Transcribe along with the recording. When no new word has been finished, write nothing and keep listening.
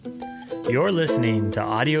You're listening to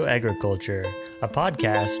Audio Agriculture, a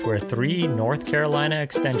podcast where three North Carolina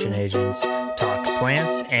Extension agents talk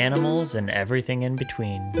plants, animals, and everything in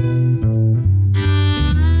between.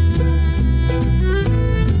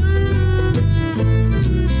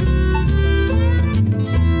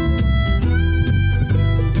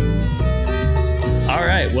 All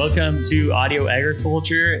right, welcome to Audio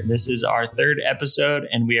Agriculture. This is our third episode,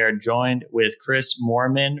 and we are joined with Chris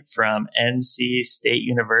Moorman from NC State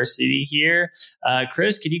University here.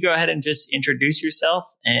 Chris, could you go ahead and just introduce yourself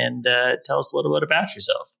and tell us a little bit about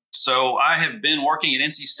yourself? So I have been working at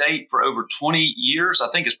NC State for over 20 years. I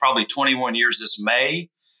think it's probably 21 years this May.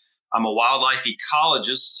 I'm a wildlife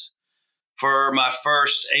ecologist. For my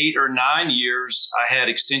first 8 or 9 years, I had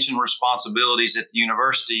extension responsibilities at the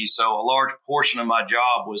university. So a large portion of my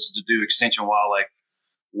job was to do extension wildlife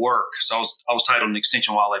work. So I was titled an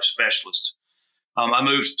extension wildlife specialist. I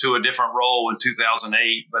moved to a different role in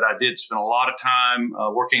 2008, but I did spend a lot of time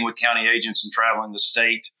working with county agents and traveling the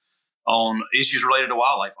state on issues related to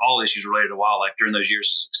wildlife, all issues related to wildlife during those years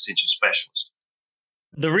as extension specialist.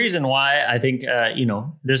 The reason why I think,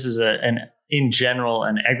 this is in general,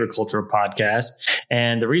 an agricultural podcast.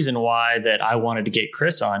 And the reason why that I wanted to get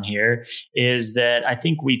Chris on here is that I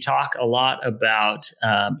think we talk a lot about,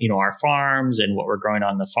 our farms and what we're growing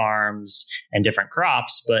on the farms and different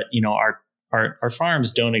crops, but, our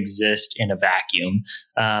farms don't exist in a vacuum.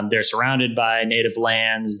 They're surrounded by native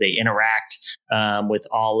lands. They interact with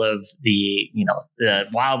all of the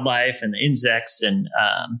wildlife and the insects. And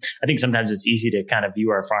I think sometimes it's easy to kind of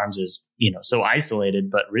view our farms as, so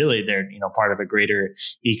isolated, but really they're, part of a greater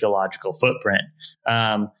ecological footprint.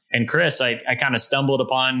 And Chris, I kind of stumbled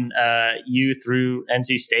upon you through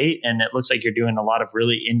NC State, and it looks like you're doing a lot of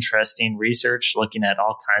really interesting research, looking at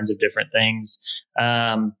all kinds of different things.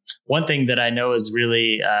 One thing that I know is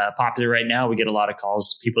really popular right now, we get a lot of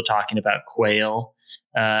calls, people talking about quail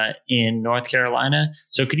in North Carolina.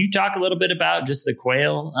 So could you talk a little bit about just the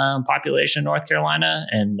quail population in North Carolina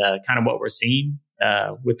and kind of what we're seeing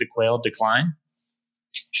with the quail decline?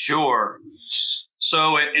 Sure.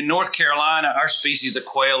 So in North Carolina, our species of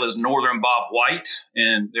quail is northern bobwhite,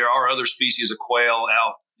 and there are other species of quail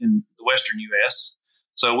out in the western U.S.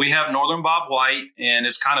 So we have northern bobwhite, and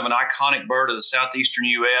it's kind of an iconic bird of the southeastern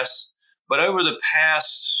U.S. But over the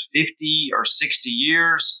past 50 or 60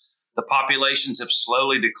 years, the populations have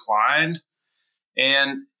slowly declined.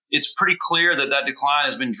 And it's pretty clear that decline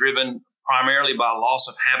has been driven primarily by loss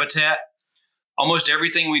of habitat. Almost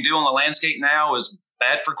everything we do on the landscape now is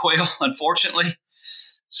bad for quail, unfortunately.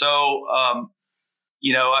 So,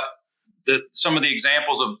 some of the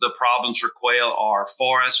examples of the problems for quail are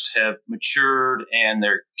forests have matured and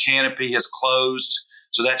their canopy has closed.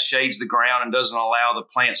 So that shades the ground and doesn't allow the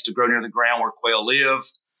plants to grow near the ground where quail live.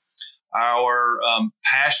 Our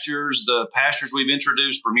pastures, the pastures we've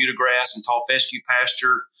introduced, Bermuda grass and tall fescue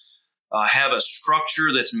pasture, have a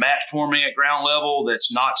structure that's mat forming at ground level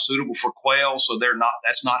that's not suitable for quail. So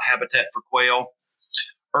that's not habitat for quail.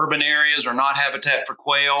 Urban areas are not habitat for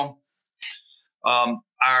quail.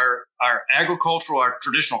 Our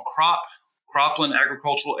traditional cropland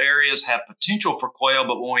agricultural areas have potential for quail,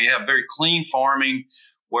 but when we have very clean farming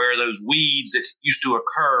where those weeds that used to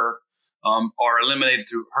occur are eliminated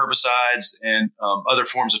through herbicides and other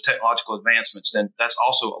forms of technological advancements, then that's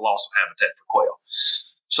also a loss of habitat for quail.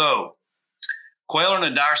 So quail are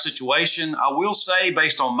in a dire situation. I will say,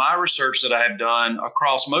 based on my research that I have done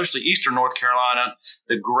across mostly eastern North Carolina,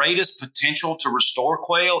 the greatest potential to restore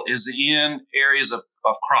quail is in areas of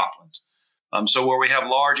cropland. So where we have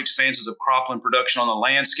large expanses of cropland production on the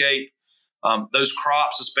landscape, those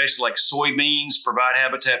crops, especially like soybeans, provide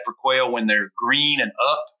habitat for quail when they're green and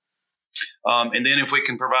up. And then if we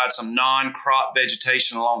can provide some non-crop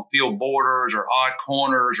vegetation along field borders or odd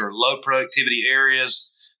corners or low productivity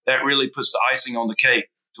areas, that really puts the icing on the cake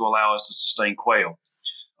to allow us to sustain quail.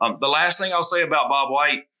 The last thing I'll say about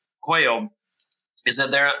bobwhite quail is that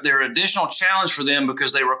they're an additional challenge for them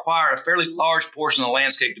because they require a fairly large portion of the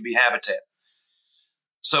landscape to be habitat.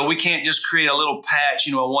 So we can't just create a little patch,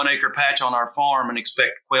 a 1 acre patch on our farm and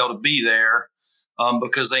expect quail to be there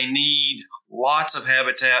because they need lots of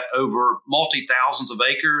habitat over multi-thousands of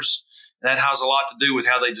acres. And that has a lot to do with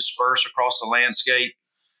how they disperse across the landscape.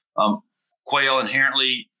 Quail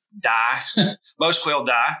inherently die. Most quail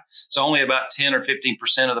die. So only about 10 or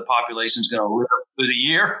 15% of the population is going to live through the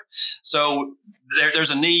year. So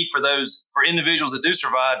there's a need for individuals that do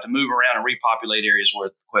survive to move around and repopulate areas where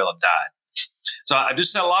the quail have died. So I've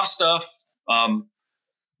just said a lot of stuff,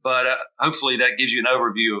 but hopefully that gives you an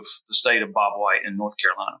overview of the state of bobwhite in North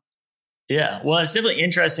Carolina. Yeah, well, it's definitely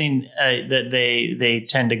interesting that they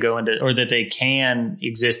tend to go into, or that they can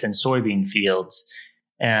exist in soybean fields.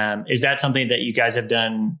 Is that something that you guys have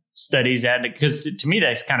done studies at? Because to me,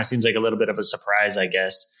 that kind of seems like a little bit of a surprise, I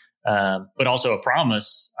guess, but also a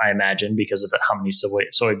promise, I imagine, because of how many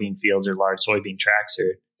soybean fields or large soybean tracts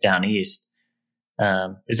are down east.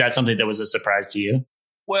 Is that something that was a surprise to you?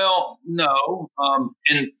 Well, no.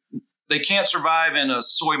 And they can't survive in a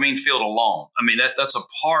soybean field alone. I mean, that's a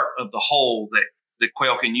part of the whole that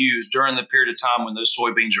quail can use during the period of time when those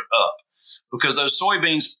soybeans are up, because those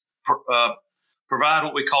soybeans provide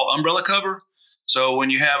what we call umbrella cover. So when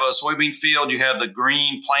you have a soybean field, you have the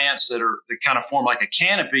green plants that kind of form like a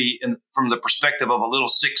canopy from the perspective of a little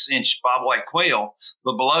 6-inch bobwhite quail.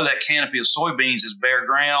 But below that canopy of soybeans is bare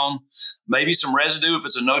ground, maybe some residue if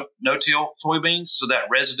it's a no-till soybeans. So that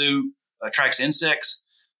residue attracts insects.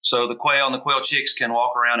 So the quail and the quail chicks can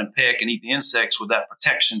walk around and peck and eat the insects with that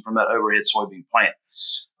protection from that overhead soybean plant.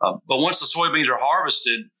 But once the soybeans are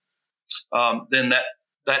harvested, then that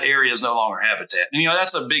area is no longer habitat. And,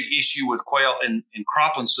 that's a big issue with quail in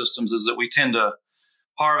cropland systems, is that we tend to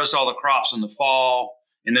harvest all the crops in the fall,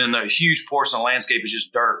 and then a huge portion of the landscape is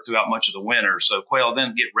just dirt throughout much of the winter. So quail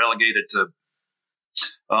then get relegated to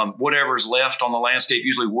whatever's left on the landscape,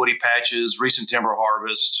 usually woody patches, recent timber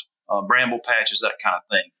harvest, bramble patches, that kind of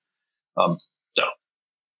thing.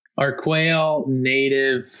 Are quail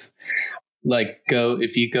native?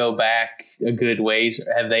 If you go back a good ways,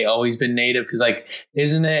 have they always been native? Because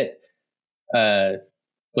isn't it, I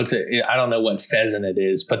don't know what pheasant it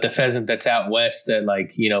is, but the pheasant that's out west that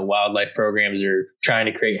wildlife programs are trying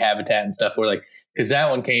to create habitat and stuff, because that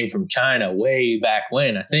one came from China way back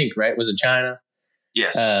when, I think, right? Was it China?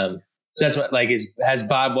 Yes. So that's what, has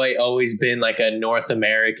bobwhite always been a North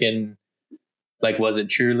American, was it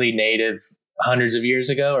truly native hundreds of years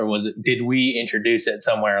ago, or did we introduce it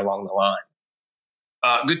somewhere along the line?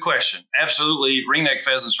 Good question. Absolutely. Ringneck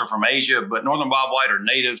pheasants are from Asia, but northern bobwhite are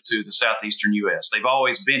native to the southeastern U.S. They've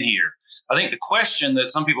always been here. I think the question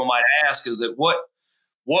that some people might ask is that what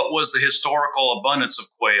was the historical abundance of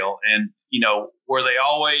quail? And, were they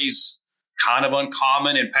always kind of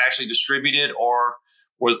uncommon and patchily distributed, or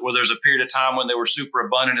were there's a period of time when they were super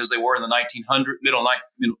abundant as they were in the middle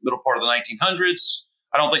part of the 1900s?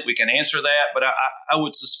 I don't think we can answer that, but I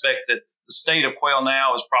would suspect that the state of quail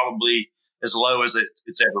now is probably as low as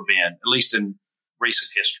it's ever been, at least in recent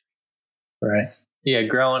history. Right. Yeah.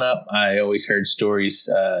 Growing up, I always heard stories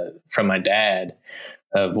from my dad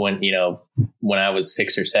of when I was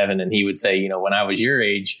 6 or 7, and he would say, when I was your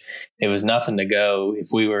age, it was nothing to go if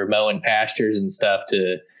we were mowing pastures and stuff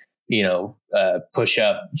to, push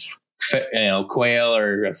up, quail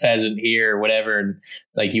or a pheasant here or whatever.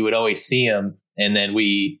 And you would always see them. And then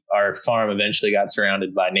our farm eventually got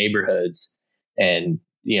surrounded by neighborhoods, and,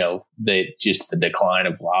 the decline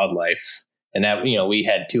of wildlife, and that, we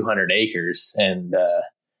had 200 acres. And,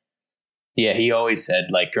 he always said,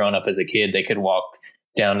 growing up as a kid, they could walk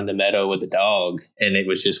down in the meadow with a dog and it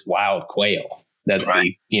was just wild quail that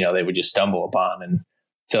right. They would just stumble upon. And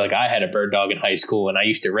so I had a bird dog in high school, and I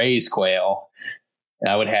used to raise quail.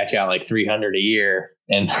 I would hatch out 300 a year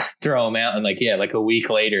and throw them out. And a week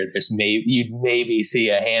later, you'd maybe see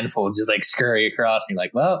a handful just scurry across. And you're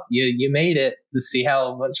well, you made it, to see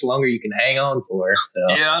how much longer you can hang on for.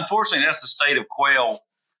 So. Yeah, unfortunately, that's the state of quail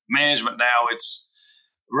management now. It's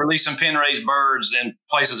releasing pen raised birds in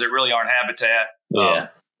places that really aren't habitat. Yeah.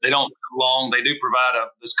 They don't live long. They do provide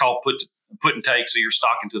it's called put and take. So you're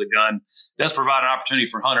stalking to the gun. It does provide an opportunity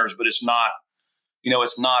for hunters, but it's not,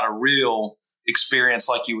 it's not a real experience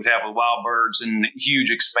like you would have with wild birds in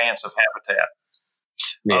huge expanse of habitat.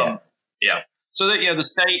 Yeah. So that,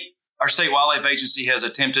 our state wildlife agency has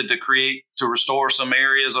attempted to restore some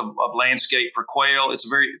areas of landscape for quail. It's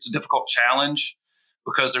a difficult challenge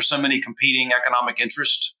because there's so many competing economic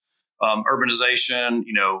interests, urbanization,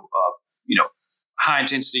 high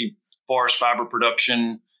intensity forest fiber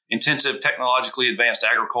production, intensive technologically advanced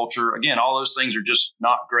agriculture. Again, all those things are just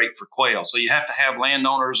not great for quail. So you have to have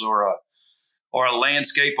landowners or a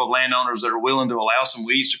landscape of landowners that are willing to allow some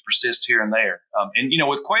weeds to persist here and there.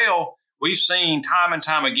 With quail, we've seen time and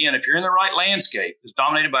time again, if you're in the right landscape that's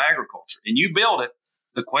dominated by agriculture and you build it,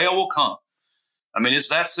 the quail will come. I mean, it's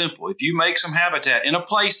that simple. If you make some habitat in a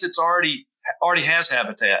place that's already has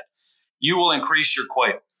habitat, you will increase your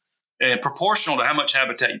quail, and proportional to how much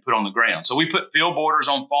habitat you put on the ground. So we put field borders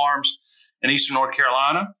on farms in eastern North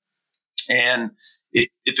Carolina, and if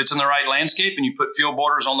it's in the right landscape and you put field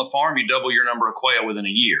borders on the farm, you double your number of quail within a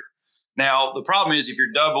year. Now, the problem is if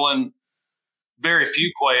you're doubling very few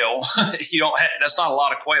quail, that's not a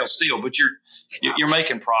lot of quail still, but you're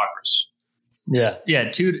making progress. Yeah. Yeah.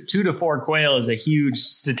 Two to four quail is a huge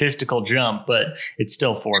statistical jump, but it's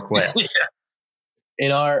still four quail.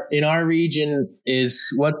 Yeah. In our region,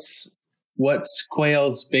 is what's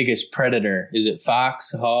quail's biggest predator? Is it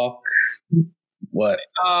fox, hawk? What?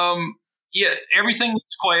 Yeah, everything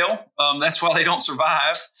is quail. That's why they don't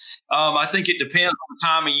survive. I think it depends on the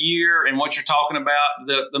time of year and what you're talking about.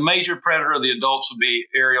 The major predator of the adults would be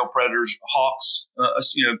aerial predators, hawks,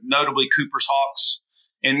 notably Cooper's hawks.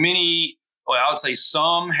 And I would say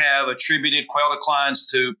some have attributed quail declines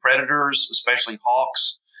to predators, especially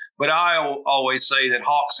hawks. But I always say that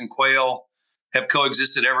hawks and quail have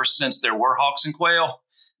coexisted ever since there were hawks and quail.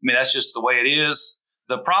 I mean, that's just the way it is.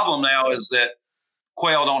 The problem now is that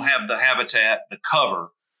quail don't have the habitat, the cover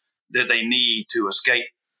that they need to escape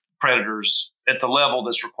predators at the level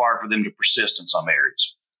that's required for them to persist in some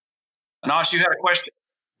areas. Anash, you had a question?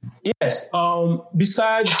 Yes.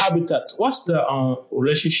 Besides habitat, what's the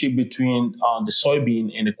relationship between the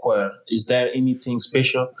soybean and the quail? Is there anything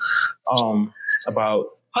special about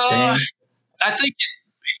them? I think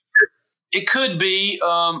it could be,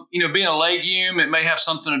 being a legume, it may have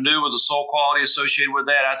something to do with the soil quality associated with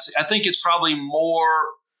that. I think it's probably more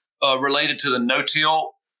related to the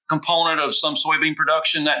no-till component of some soybean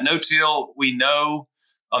production. That no-till, we know,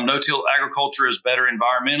 no-till agriculture is better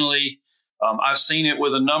environmentally. I've seen it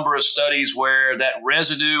with a number of studies where that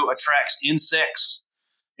residue attracts insects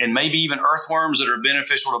and maybe even earthworms that are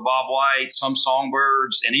beneficial to bobwhite, some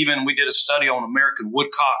songbirds, and even we did a study on American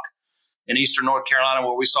woodcock in eastern North Carolina,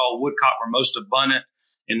 where we saw woodcock were most abundant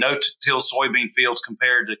in no-till soybean fields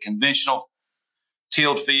compared to conventional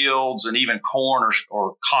tilled fields and even corn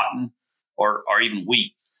or cotton or even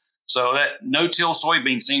wheat. So that no-till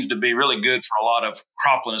soybean seems to be really good for a lot of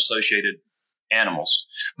cropland-associated animals.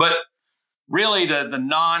 But really, the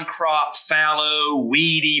non-crop, fallow,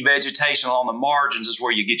 weedy vegetation along the margins is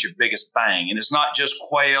where you get your biggest bang. And it's not just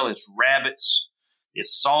quail, it's rabbits,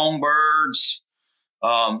 it's songbirds.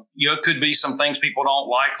 It could be some things people don't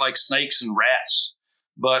like snakes and rats.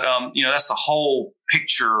 But, that's the whole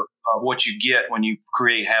picture of what you get when you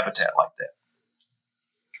create habitat like that.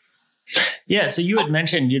 Yeah. So you'd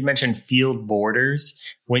mentioned field borders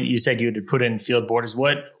when you said you would put in field borders.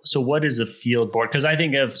 What is a field border? Because I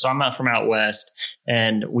think I'm not from out west,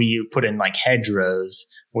 and we put in like hedgerows,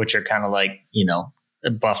 which are kind of like,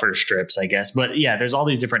 buffer strips, I guess. But yeah, there's all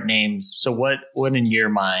these different names. So what in your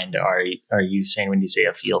mind are you saying when you say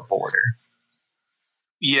a field border?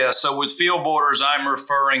 Yeah. So with field borders, I'm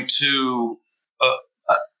referring to,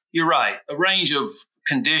 you're right, a range of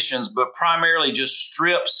conditions, but primarily just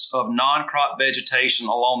strips of non-crop vegetation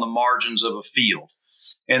along the margins of a field.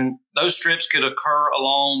 And those strips could occur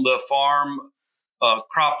along the farm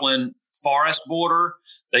cropland forest border.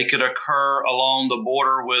 They could occur along the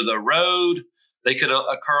border with a road. They could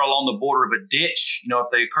occur along the border of a ditch. If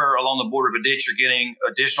they occur along the border of a ditch, you're getting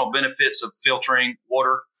additional benefits of filtering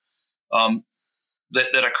water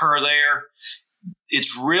that occur there.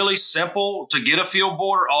 It's really simple to get a field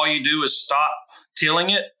border. All you do is stop tilling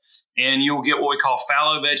it, and you'll get what we call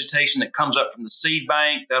fallow vegetation that comes up from the seed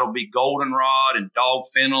bank. That'll be goldenrod and dog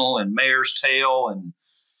fennel and mare's tail and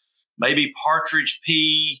maybe partridge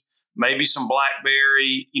pea, maybe some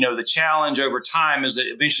blackberry. The challenge over time is that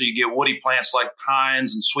eventually you get woody plants like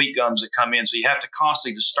pines and sweet gums that come in. So you have to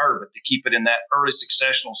constantly disturb it to keep it in that early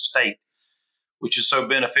successional state, which is so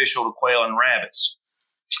beneficial to quail and rabbits.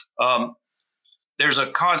 There's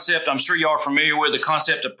a concept I'm sure you are familiar with, the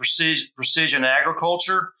concept of precision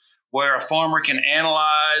agriculture, where a farmer can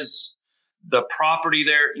analyze the property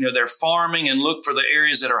they're farming and look for the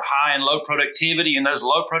areas that are high in low productivity, and those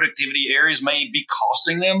low productivity areas may be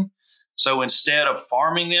costing them. So instead of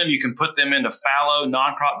farming them, you can put them into fallow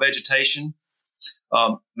non-crop vegetation.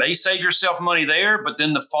 May save yourself money there, but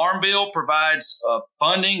then the Farm Bill provides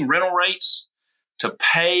funding, rental rates to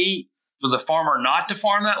pay for the farmer not to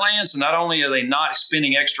farm that land. So not only are they not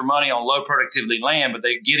spending extra money on low productivity land, but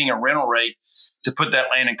they're getting a rental rate to put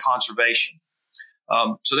that land in conservation.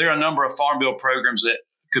 So there are a number of Farm Bill programs that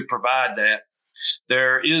could provide that.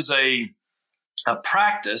 There is a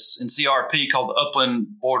practice in CRP called the Upland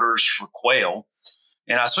Borders for Quail,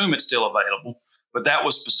 and I assume it's still available, but that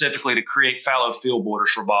was specifically to create fallow field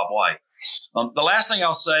borders for bobwhite. The last thing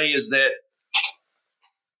I'll say is that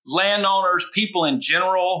landowners, people in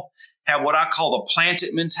general, have what I call the plant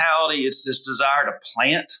it mentality. It's this desire to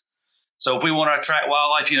plant. So if we want to attract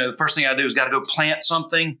wildlife, the first thing I do is got to go plant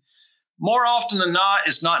something. More often than not,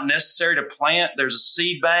 it's not necessary to plant. There's a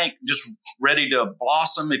seed bank just ready to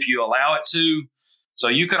blossom if you allow it to. So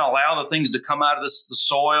you can allow the things to come out of the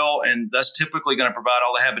soil, and that's typically going to provide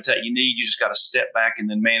all the habitat you need. You just got to step back and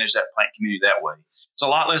then manage that plant community that way. It's a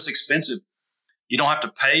lot less expensive You don't have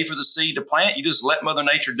to pay for the seed to plant. You just let Mother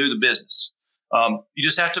Nature do the business. You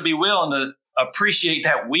just have to be willing to appreciate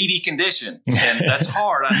that weedy condition. And that's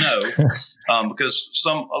hard, I know, because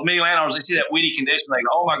many landowners, they see that weedy condition, they go,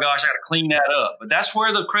 oh my gosh, I got to clean that up. But that's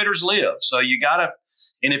where the critters live. So you got to,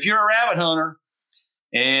 and if you're a rabbit hunter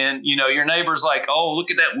and, your neighbor's like, oh,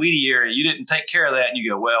 look at that weedy area, you didn't take care of that. And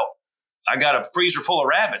you go, well, I got a freezer full of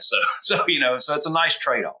rabbits. So it's a nice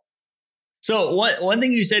trade-off. So one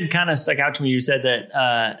thing you said kind of stuck out to me. You said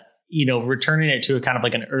that, returning it to a kind of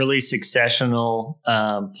like an early successional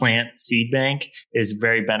plant seed bank is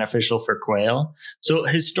very beneficial for quail. So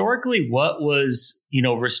historically, what was,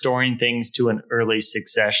 restoring things to an early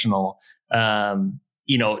successional,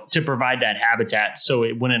 to provide that habitat so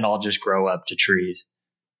it wouldn't all just grow up to trees?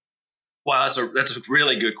 Wow, that's a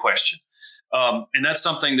really good question. And that's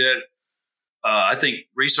something that I think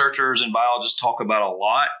researchers and biologists talk about a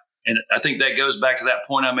lot. And I think that goes back to that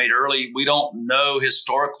point I made early. We don't know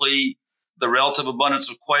historically the relative abundance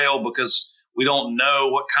of quail because we don't know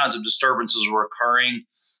what kinds of disturbances were occurring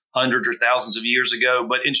hundreds or thousands of years ago.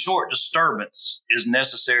 But in short, disturbance is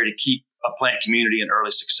necessary to keep a plant community in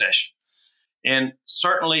early succession. And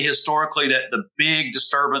certainly historically that the big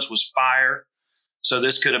disturbance was fire. So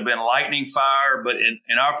this could have been lightning fire. But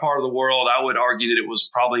in our part of the world, I would argue that it was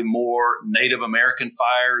probably more Native American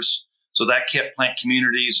fires. So that kept plant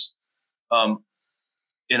communities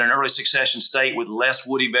in an early succession state with less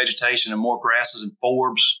woody vegetation and more grasses and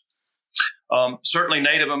forbs. Certainly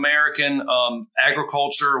Native American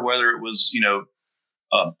agriculture, whether it was,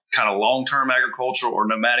 kind of long-term agriculture or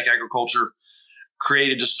nomadic agriculture,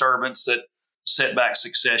 created disturbance that set back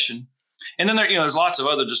succession. And then there's lots of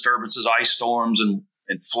other disturbances, ice storms and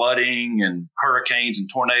flooding and hurricanes and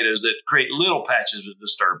tornadoes that create little patches of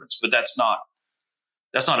disturbance, but that's not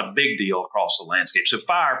a big deal across the landscape. So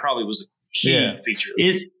fire probably was a key feature.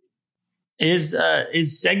 Is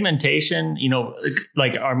segmentation,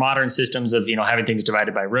 like our modern systems of, having things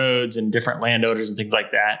divided by roads and different landowners and things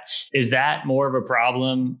like that, is that more of a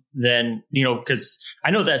problem than, because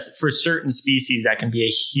I know that's for certain species that can be a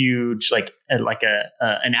huge, like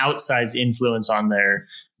an outsized influence on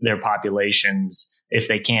their populations if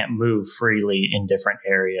they can't move freely in different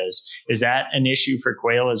areas. Is that an issue for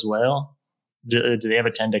quail as well? Do they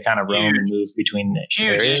ever tend to kind of roam and move between the huge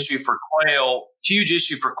areas? Huge issue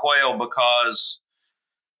for quail because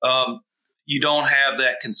you don't have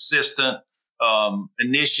that consistent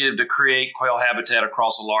initiative to create quail habitat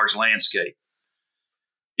across a large landscape.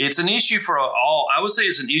 It's an issue I would say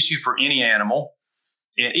it's an issue for any animal,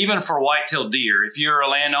 even for white-tailed deer. If you're a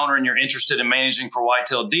landowner and you're interested in managing for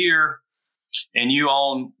white-tailed deer and you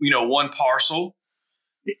own, one parcel,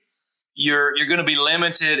 you're going to be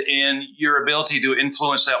limited in your ability to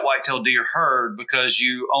influence that white-tailed deer herd because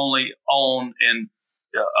you only own and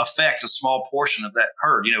affect a small portion of that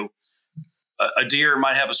herd. A deer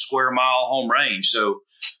might have a square mile home range. So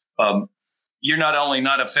you're not only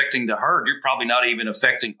not affecting the herd, you're probably not even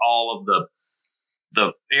affecting all of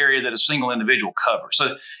the area that a single individual covers.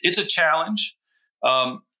 So it's a challenge.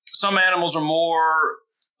 Some animals are more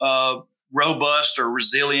robust or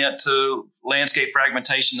resilient to landscape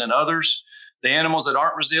fragmentation than others. The animals that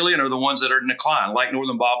aren't resilient are the ones that are in decline, like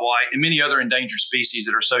northern bobwhite and many other endangered species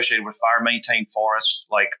that are associated with fire-maintained forests,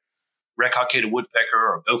 like red-cockaded woodpecker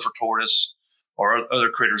or gopher tortoise or other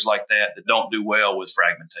critters like that don't do well with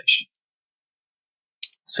fragmentation.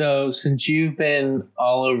 So since you've been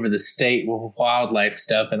all over the state with wildlife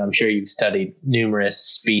stuff, and I'm sure you've studied numerous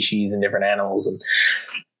species and different animals, and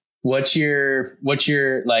what's your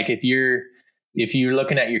like, if you're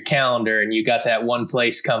looking at your calendar and you got that one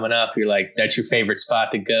place coming up, you're like, that's your favorite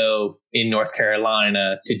spot to go in North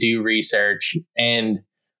Carolina to do research. And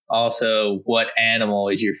also, what animal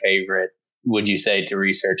is your favorite, would you say, to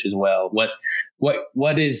research as well?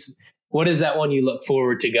 What is that one you look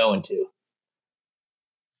forward to going to?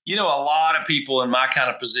 A lot of people in my kind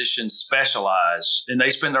of position specialize, and they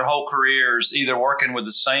spend their whole careers either working with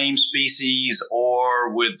the same species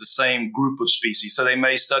or with the same group of species. So they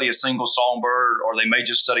may study a single songbird, or they may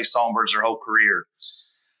just study songbirds their whole career.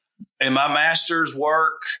 In my master's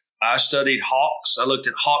work, I studied hawks. I looked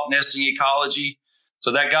at hawk nesting ecology.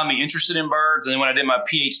 So that got me interested in birds. And then when I did my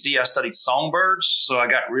PhD, I studied songbirds. So I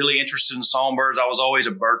got really interested in songbirds. I was always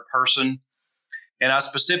a bird person. And I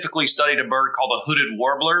specifically studied a bird called the hooded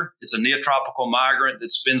warbler. It's a neotropical migrant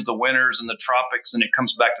that spends the winters in the tropics, and it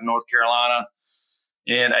comes back to North Carolina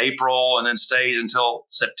in April and then stays until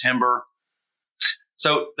September.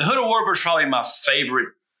 So the hooded warbler is probably my favorite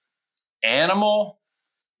animal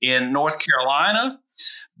in North Carolina.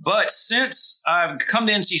 But since I've come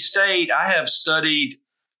to NC State, I have studied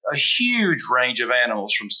a huge range of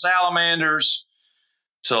animals, from salamanders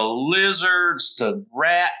to lizards to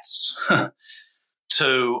rats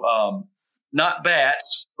to not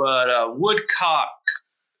bats, but woodcock,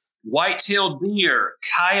 white-tailed deer,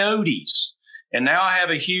 coyotes. And now I have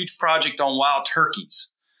a huge project on wild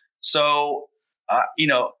turkeys. So,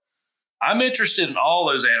 I'm interested in all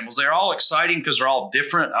those animals. They're all exciting because they're all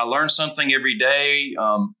different. I learn something every day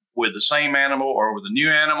with the same animal or with a new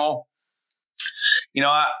animal.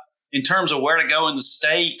 In terms of where to go in the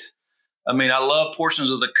state, I love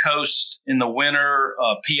portions of the coast in the winter.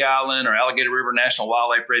 Pea Island or Alligator River National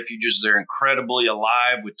Wildlife Refuges. They're incredibly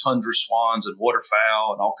alive with tundra swans and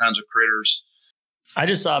waterfowl and all kinds of critters. I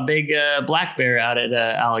just saw a big black bear out at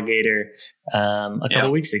Alligator a couple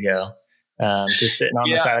of weeks ago, just sitting on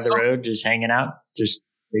the side of the road, just hanging out. Just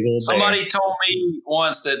big old somebody bear. told me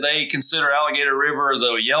once that they consider Alligator River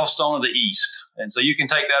the Yellowstone of the East, and so you can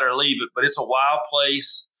take that or leave it. But it's a wild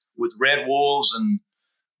place with red wolves and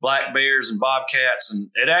black bears and bobcats, and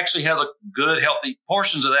it actually has a good, healthy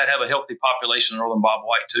portions of that have a healthy population of northern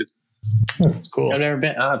bobwhite too. Cool. I've never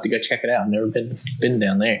been. I'll have to go check it out. I've never been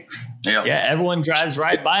down there. Yeah. Everyone drives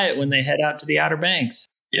right by it when they head out to the Outer Banks.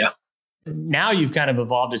 Yeah. Now you've kind of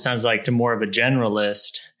evolved, it sounds like, to more of a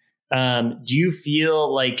generalist. Do you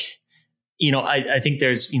feel like, I think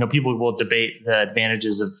there's, people will debate the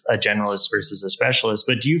advantages of a generalist versus a specialist,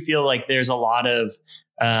 but do you feel like there's a lot of,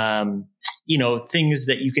 things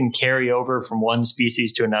that you can carry over from one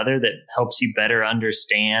species to another that helps you better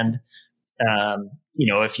understand,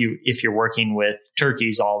 if you're working with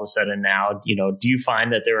turkeys all of a sudden now, do you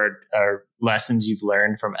find that there are lessons you've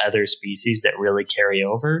learned from other species that really carry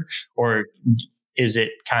over, or is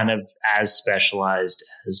it kind of as specialized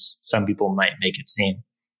as some people might make it seem?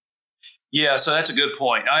 Yeah, so that's a good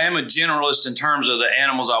point. I am a generalist in terms of the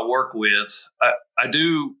animals I work with.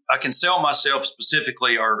 I can sell myself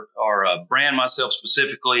specifically or brand myself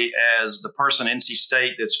specifically as the person in NC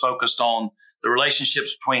State that's focused on the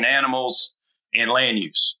relationships between animals and land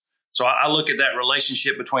use. So I look at that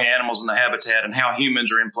relationship between animals and the habitat and how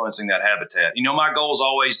humans are influencing that habitat. My goal is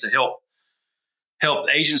always to help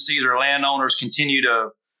agencies or landowners continue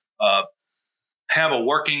to have a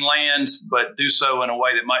working land, but do so in a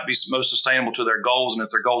way that might be most sustainable to their goals. And if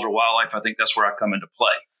their goals are wildlife, I think that's where I come into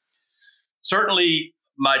play. Certainly,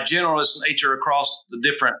 my generalist nature across the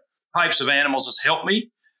different types of animals has helped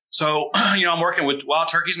me. So, I'm working with wild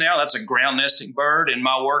turkeys now. That's a ground nesting bird. And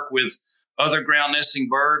my work with other ground nesting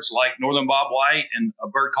birds like northern bobwhite and a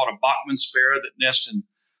bird called a Bachman sparrow that nests in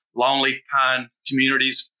longleaf pine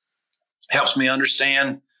communities helps me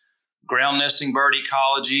understand ground nesting bird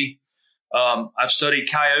ecology. I've studied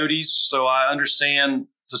coyotes, so I understand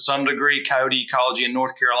to some degree coyote ecology in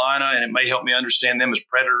North Carolina, and it may help me understand them as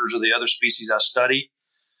predators of the other species I study.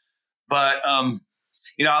 But,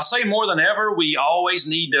 I'll say more than ever, we always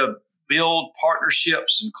need to build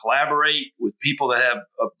partnerships and collaborate with people that have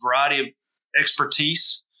a variety of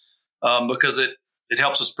expertise because it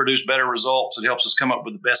helps us produce better results. It helps us come up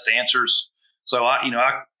with the best answers. So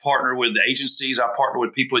I partner with the agencies. I partner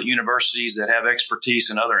with people at universities that have expertise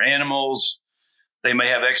in other animals. They may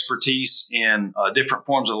have expertise in different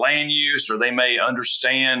forms of land use, or they may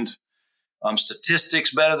understand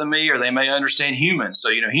statistics better than me, or they may understand humans.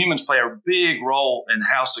 So, humans play a big role in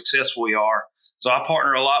how successful we are. So I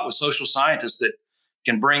partner a lot with social scientists that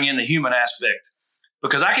can bring in the human aspect,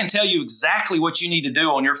 because I can tell you exactly what you need to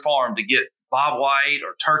do on your farm to get bobwhite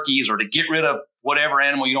or turkeys or to get rid of whatever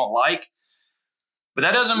animal you don't like. But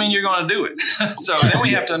that doesn't mean you're going to do it. So then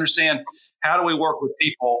we have to understand, how do we work with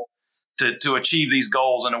people to achieve these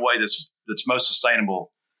goals in a way that's most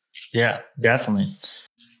sustainable? Yeah, definitely.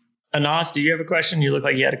 Anas, do you have a question? You look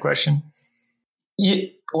like you had a question. Yeah,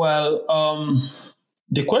 well,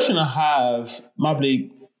 the question I have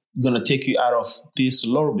probably going to take you out of this a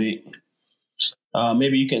little bit.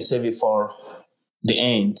 Maybe you can save it for the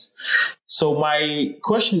end. So my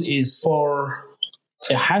question is for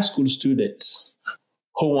a high school student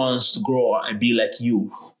who wants to grow and be like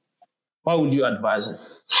you. What would you advise him?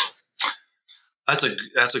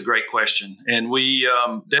 That's a great question. And we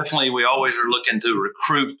always are looking to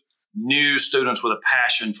recruit new students with a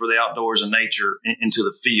passion for the outdoors and nature into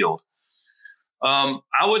the field.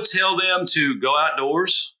 I would tell them to go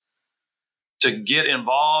outdoors, to get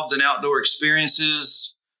involved in outdoor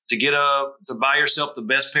experiences, to buy yourself the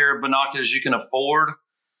best pair of binoculars you can afford,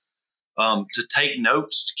 to take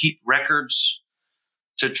notes, to keep records,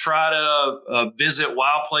 to try to visit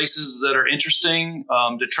wild places that are interesting,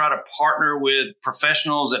 to try to partner with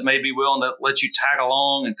professionals that may be willing to let you tag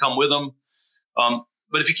along and come with them.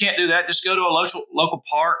 But if you can't do that, just go to a local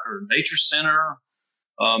park or nature center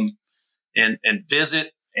and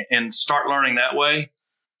visit and start learning that way.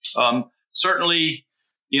 Certainly,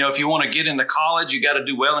 if you want to get into college, you got to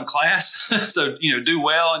do well in class. So, do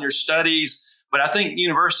well in your studies. But I think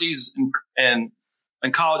universities and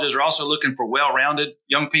colleges are also looking for well-rounded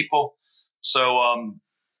young people. So,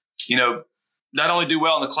 not only do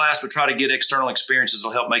well in the class, but try to get external experiences that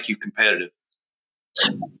will help make you competitive.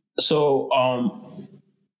 So,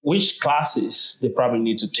 which classes they probably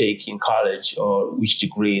need to take in college, or which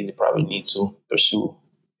degree they probably need to pursue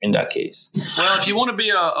in that case? Well, if you want to be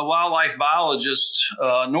a wildlife biologist,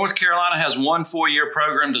 North Carolina has one 4-year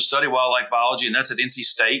program to study wildlife biology, and that's at NC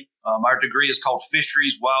State. Our degree is called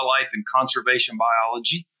Fisheries, Wildlife, and Conservation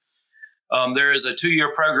Biology. There is a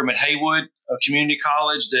 2-year program at Haywood Community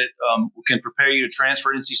College that can prepare you to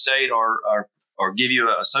transfer to NC State or give you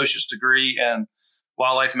an associate's degree in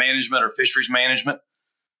wildlife management or fisheries management.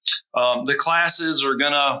 The classes are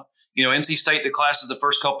going to, NC State, the classes the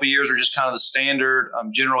first couple of years are just kind of the standard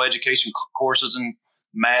general education courses in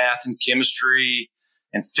math and chemistry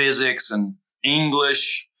and physics and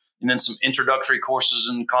English, and then some introductory courses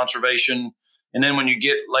in conservation. And then when you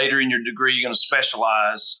get later in your degree, you're going to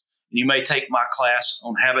specialize. You may take my class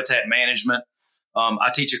on habitat management. I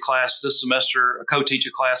teach a class this semester, co-teach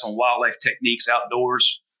a class on wildlife techniques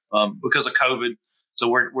outdoors because of COVID. So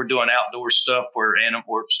we're doing outdoor stuff where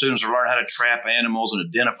students are learning how to trap animals and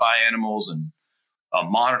identify animals and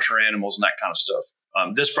monitor animals and that kind of stuff.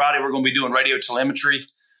 This Friday, we're going to be doing radio telemetry.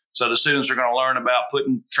 So the students are going to learn about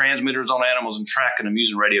putting transmitters on animals and tracking them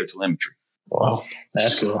using radio telemetry. Wow,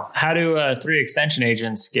 that's cool. How do 3 extension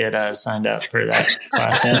agents get signed up for that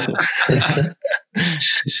class?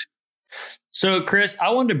 So, Chris, I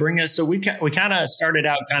wanted to bring us. So we kind of started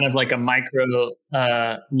out kind of like a micro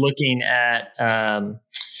looking at,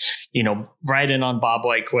 right in on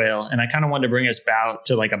bobwhite quail, and I kind of wanted to bring us about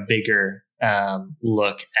to like a bigger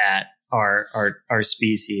look at our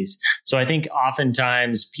species. So I think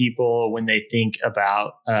oftentimes people, when they think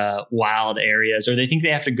about wild areas, or they think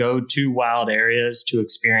they have to go to wild areas to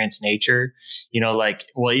experience nature,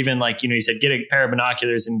 even you said, get a pair of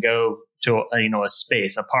binoculars and go to a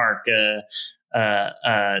space, a park, a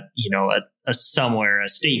somewhere, a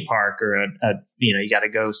state park, or you got to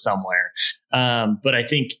go somewhere. But I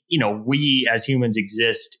think we as humans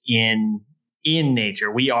exist in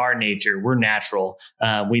nature. We are nature. We're natural.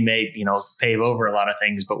 We may pave over a lot of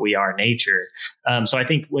things, but we are nature. So I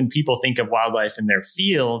think when people think of wildlife in their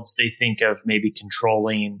fields, they think of maybe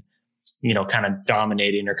controlling, kind of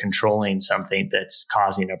dominating or controlling something that's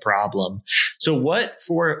causing a problem. So what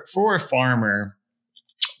for a farmer,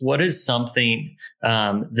 what is something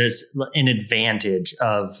that's an advantage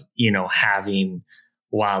of, having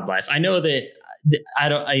wildlife? I know that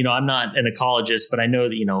I'm not an ecologist, but I know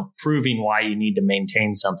that, proving why you need to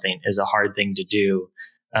maintain something is a hard thing to do.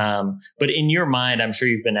 But in your mind, I'm sure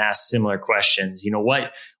you've been asked similar questions. I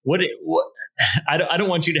don't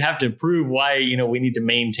want you to have to prove why, we need to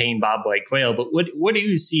maintain bobwhite quail, but what do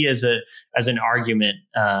you see as an argument,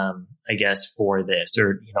 I guess, for this,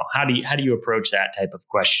 or, how do you approach that type of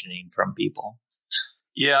questioning from people?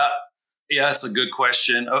 Yeah, that's a good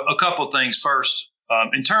question. A couple of things. First,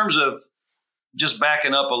 in terms of just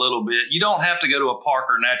backing up a little bit, you don't have to go to a park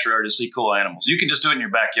or natural area to see cool animals. You can just do it in your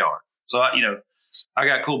backyard. So, I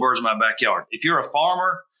got cool birds in my backyard. If you're a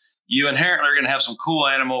farmer, you inherently are going to have some cool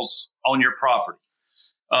animals on your property.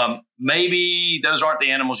 Maybe those aren't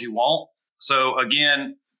the animals you want. So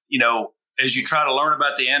again, as you try to learn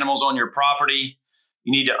about the animals on your property,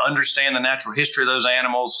 you need to understand the natural history of those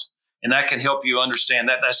animals. And that can help you understand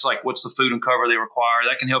that. That's like, what's the food and cover they require?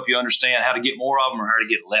 That can help you understand how to get more of them or how to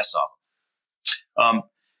get less of them.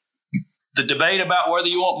 The debate about whether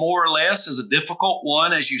you want more or less is a difficult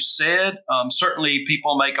one, as you said. Certainly,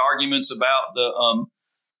 people make arguments about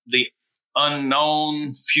the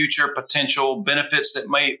unknown future potential benefits that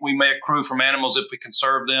we may accrue from animals if we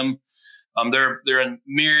conserve them. There are a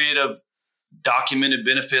myriad of documented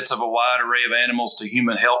benefits of a wide array of animals to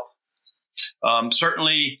human health.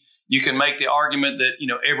 Certainly, you can make the argument that,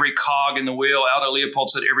 every cog in the wheel, Aldo Leopold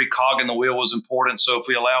said every cog in the wheel was important. So if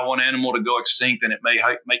we allow one animal to go extinct, then it may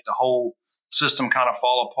make the whole system kind of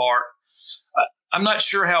fall apart. I'm not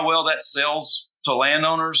sure how well that sells to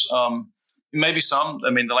landowners. Maybe some. The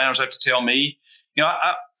landowners have to tell me.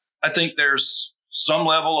 I think there's some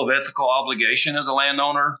level of ethical obligation as a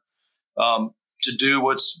landowner to do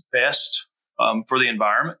what's best for the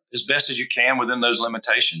environment as best as you can within those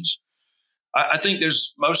limitations. I think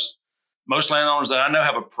there's most landowners that I know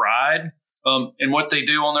have a pride in what they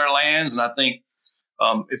do on their lands, and I think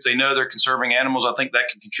if they know they're conserving animals, I think that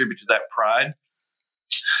can contribute to that pride.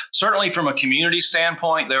 Certainly, from a community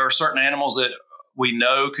standpoint, there are certain animals that we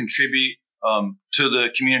know contribute to the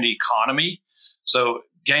community economy. So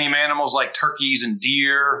game animals like turkeys and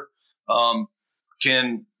deer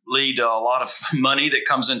can lead to a lot of money that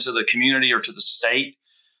comes into the community or to the state.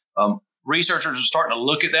 Researchers are starting to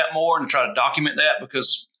look at that more and try to document that,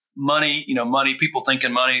 because money, people think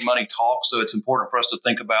in money talks. So it's important for us to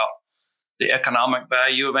think about the economic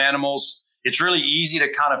value of animals. It's really easy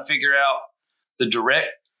to kind of figure out the direct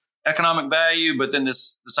economic value, but then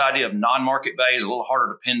this idea of non-market value is a little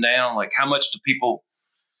harder to pin down. Like, how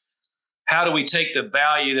do we take the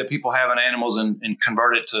value that people have in animals and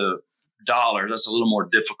convert it to dollars? That's a little more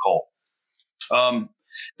difficult.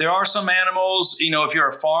 There are some animals, if you're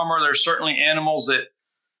a farmer, there's certainly animals that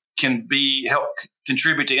can help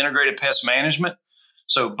contribute to integrated pest management.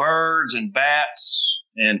 So birds and bats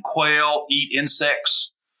and quail eat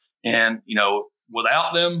insects, and,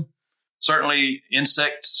 without them, certainly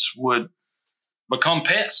insects would become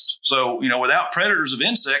pests. So, without predators of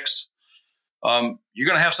insects, you're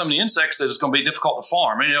going to have some of the insects that it's going to be difficult to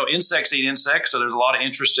farm. And, insects eat insects, so there's a lot of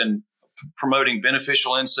interest in promoting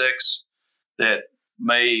beneficial insects that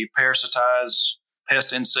may parasitize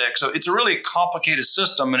pest insects. So it's a really complicated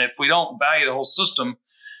system. And if we don't value the whole system,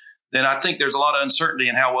 then I think there's a lot of uncertainty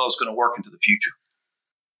in how well it's going to work into the future.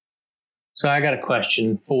 So I got a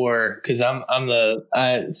question because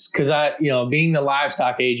being the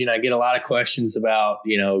livestock agent, I get a lot of questions about,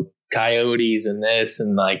 coyotes and this,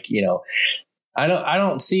 and I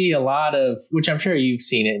don't see a lot of, which I'm sure you've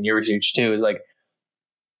seen it in your research too, is like,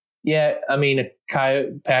 yeah, I mean, a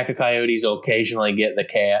pack of coyotes will occasionally get a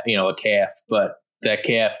calf, but that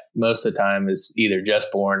calf most of the time is either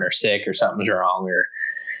just born or sick or something's wrong, or,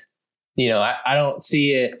 I don't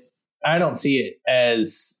see it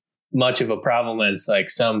as much of a problem as like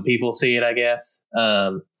some people see it, I guess.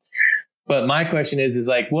 But my question is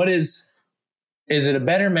like, is it a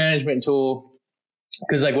better management tool?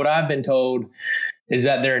 Because like what I've been told is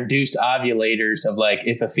that they're induced ovulators of like,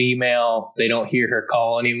 if a female, they don't hear her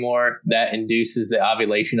call anymore, that induces the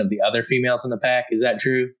ovulation of the other females in the pack. Is that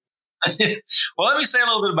true? Well, let me say a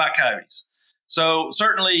little bit about coyotes. So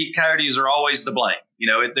certainly coyotes are always to blame.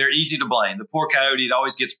 They're easy to blame. The poor coyote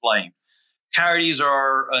always gets blamed. Coyotes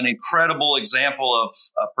are an incredible example of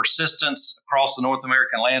persistence across the North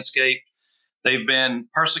American landscape. They've been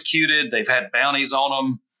persecuted. They've had bounties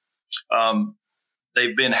on them.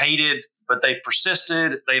 They've been hated, but they've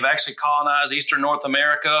persisted. They've actually colonized Eastern North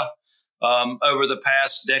America over the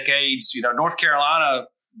past decades. North Carolina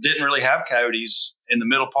didn't really have coyotes in the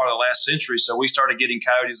middle part of the last century. So we started getting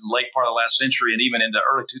coyotes in the late part of the last century and even into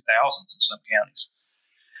early 2000s in some counties.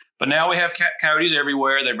 But now we have coyotes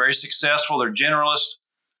everywhere. They're very successful. They're generalist.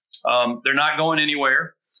 They're not going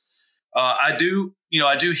anywhere. I do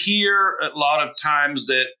hear a lot of times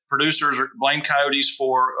that producers blame coyotes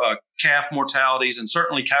for calf mortalities, and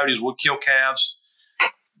certainly coyotes would kill calves.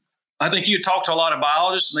 I think you talk to a lot of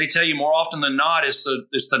biologists, and they tell you more often than not it's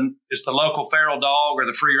the local feral dog or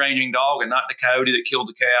the free ranging dog, and not the coyote that killed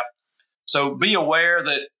the calf. So be aware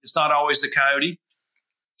that it's not always the coyote.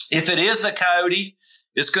 If it is the coyote,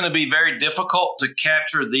 it's going to be very difficult to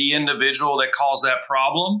capture the individual that caused that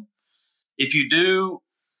problem. If you do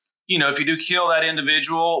kill that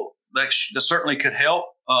individual, that certainly could help.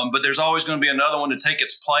 But there's always going to be another one to take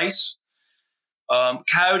its place.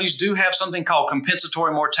 Coyotes do have something called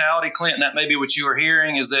compensatory mortality, Clinton. That may be what you were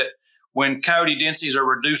hearing, is that when coyote densities are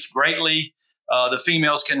reduced greatly, the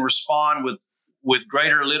females can respond with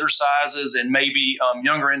greater litter sizes, and maybe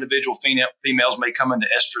younger individual females may come into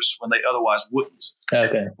estrus when they otherwise wouldn't.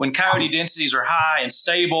 Okay. When coyote densities are high and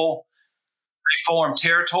stable, they form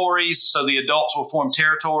territories. So the adults will form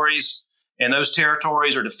territories, and those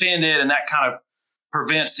territories are defended, and that kind of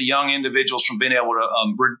prevents the young individuals from being able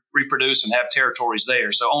to reproduce and have territories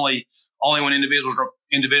there. So only when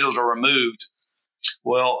individuals are removed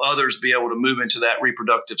will others be able to move into that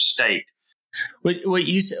reproductive state. What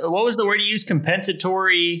was the word you used?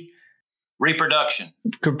 Compensatory reproduction.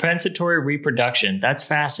 Compensatory reproduction. That's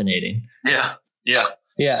fascinating. Yeah.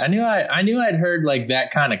 I knew I'd heard like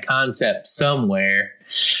that kind of concept somewhere,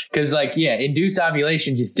 because induced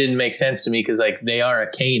ovulation just didn't make sense to me, because like they are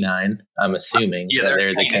a canine. I'm assuming they're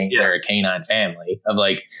a canine family of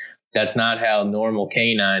like, that's not how normal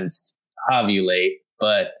canines ovulate,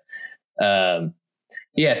 but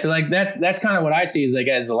so like that's kind of what I see is like,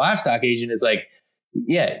 as a livestock agent, is like,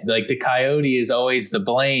 like the coyote is always the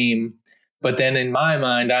blame. But then in my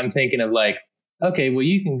mind, I'm thinking of like, okay, well,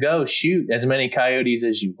 you can go shoot as many coyotes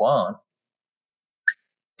as you want,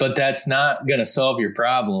 but that's not going to solve your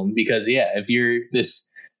problem, because if you're this,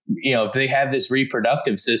 if they have this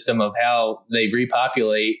reproductive system of how they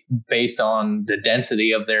repopulate based on the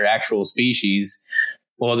density of their actual species,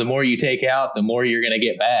 well, the more you take out, the more you're going to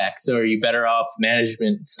get back. So are you better off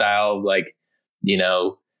management style? Like,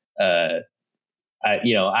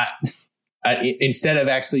 instead of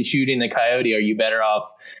actually shooting the coyote, are you better off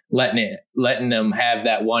letting them have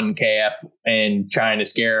that one calf and trying to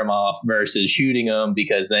scare them off versus shooting them?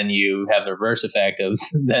 Because then you have the reverse effect of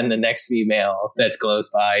then the next female that's close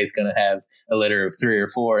by is going to have a litter of 3 or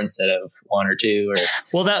 4 instead of 1 or 2.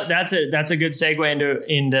 Well, that's a good segue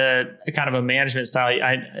into kind of a management style.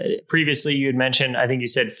 Previously you had mentioned, I think you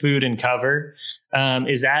said food and cover.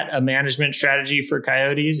 Is that a management strategy for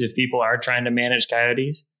coyotes if people are trying to manage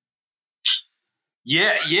coyotes?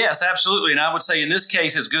 Yes, absolutely. And I would say in this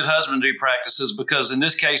case, it's good husbandry practices because in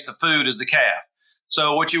this case, the food is the calf.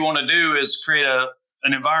 So what you want to do is create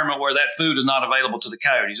an environment where that food is not available to the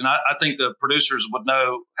coyotes. And I think the producers would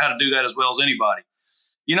know how to do that as well as anybody.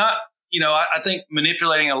 I think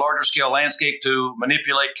manipulating a larger scale landscape to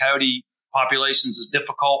manipulate coyote populations is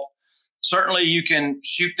difficult. Certainly you can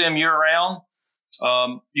shoot them year round.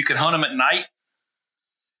 You can hunt them at night.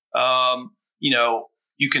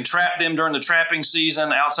 You can trap them during the trapping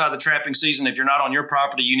season. Outside the trapping season, if you're not on your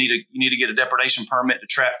property, you need to get a depredation permit to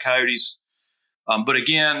trap coyotes. But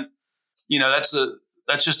again, that's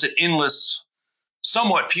just an endless,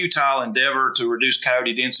 somewhat futile endeavor to reduce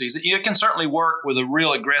coyote densities. It can certainly work with a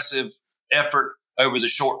real aggressive effort over the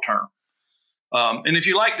short term. And if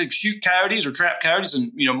you like to shoot coyotes or trap coyotes,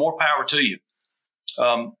 and more power to you.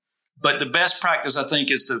 But the best practice, I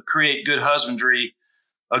think, is to create good husbandry.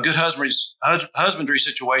 A good husbandry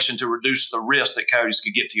situation to reduce the risk that coyotes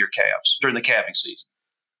could get to your calves during the calving season.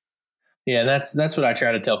 Yeah, that's what I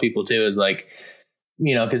try to tell people too, is like,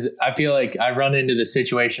 because I feel like I run into this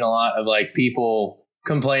situation a lot of like people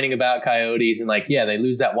complaining about coyotes and like, yeah, they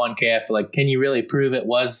lose that one calf. But like, can you really prove it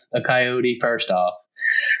was a coyote first off?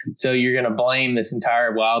 So you're going to blame this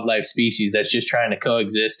entire wildlife species that's just trying to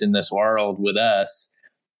coexist in this world with us.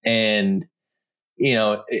 And,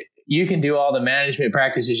 you can do all the management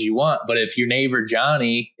practices you want, but if your neighbor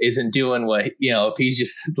Johnny isn't doing what, if he's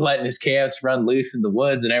just letting his calves run loose in the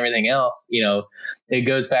woods and everything else, it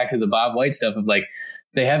goes back to the Bob White stuff of like,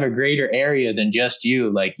 they have a greater area than just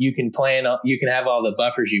you. Like you can have all the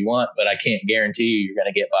buffers you want, but I can't guarantee you're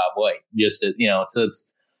going to get Bob White. So it's,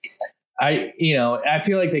 I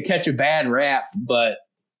feel like they catch a bad rap, but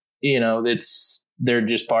they're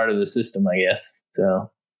just part of the system, I guess. So.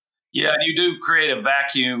 Yeah, and you do create a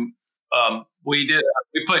vacuum. We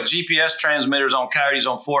put GPS transmitters on coyotes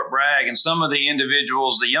on Fort Bragg, and some of the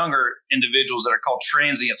younger individuals that are called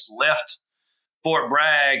transients, left Fort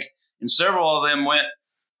Bragg, and several of them went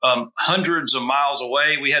hundreds of miles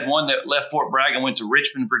away. We had one that left Fort Bragg and went to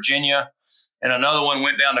Richmond, Virginia, and another one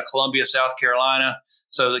went down to Columbia, South Carolina.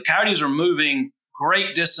 So the coyotes are moving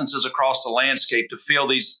great distances across the landscape to fill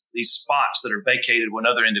these spots that are vacated when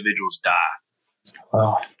other individuals die.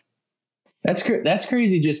 Wow. That's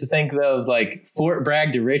crazy just to think, though, of like Fort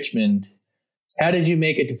Bragg to Richmond. How did you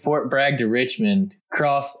make it to Fort Bragg to Richmond?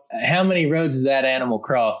 How many roads does that animal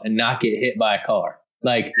cross and not get hit by a car?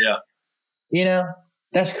 Like, yeah,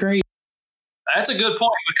 that's crazy. That's a good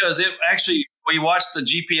point because we watched the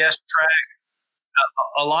GPS track.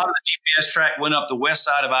 A lot of the GPS track went up the west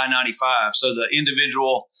side of I-95. So the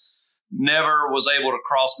individual never was able to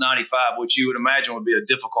cross 95, which you would imagine would be a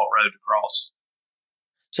difficult road to cross.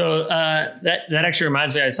 So that actually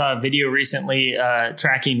reminds me, I saw a video recently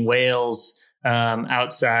tracking whales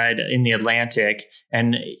outside in the Atlantic,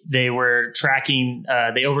 and they were tracking,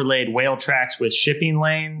 they overlaid whale tracks with shipping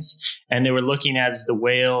lanes, and they were looking as the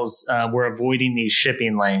whales were avoiding these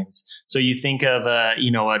shipping lanes. So you think of,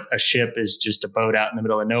 a ship is just a boat out in the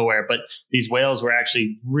middle of nowhere, but these whales were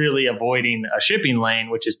actually really avoiding a shipping lane,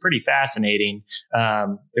 which is pretty fascinating.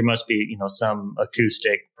 There must be, some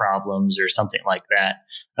acoustic problems or something like that.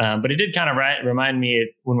 But it did kind of remind me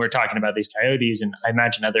when we're talking about these coyotes, and I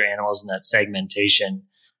imagine other animals in that segmentation.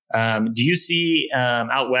 Do you see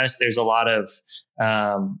out west, there's a lot of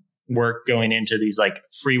work going into these like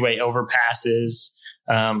freeway overpasses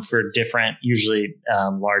for different, usually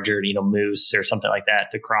larger, moose or something like that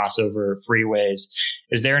to cross over freeways.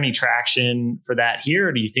 Is there any traction for that here?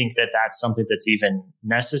 Or do you think that that's something that's even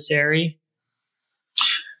necessary?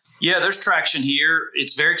 Yeah, there's traction here.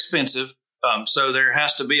 It's very expensive. So there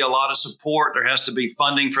has to be a lot of support. There has to be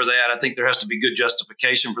funding for that. I think there has to be good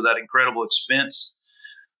justification for that incredible expense.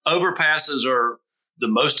 Overpasses are the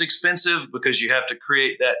most expensive because you have to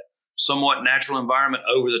create that somewhat natural environment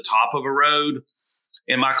over the top of a road.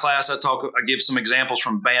 In my class, I give some examples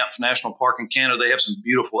from Banff National Park in Canada. They have some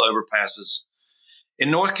beautiful overpasses. In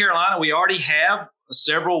North Carolina, we already have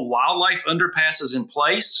several wildlife underpasses in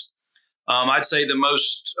place. I'd say the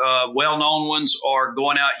most well-known ones are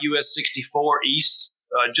going out US 64 east,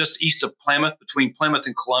 just east of Plymouth, between Plymouth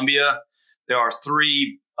and Columbia. There are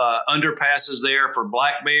 3 underpasses there for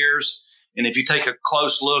black bears. And if you take a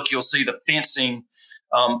close look, you'll see the fencing.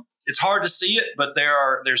 It's hard to see it, but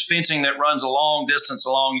there's fencing that runs a long distance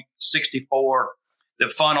along 64 that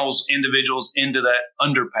funnels individuals into that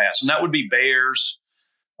underpass. And that would be bears,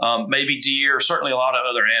 maybe deer, certainly a lot of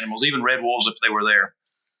other animals, even red wolves if they were there.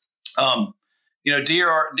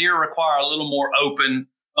 Deer require a little more open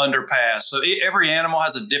underpass. So every animal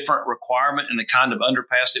has a different requirement in the kind of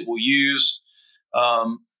underpass it will use.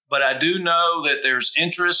 But I do know that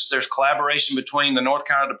there's collaboration between the North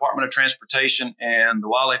Carolina Department of Transportation and the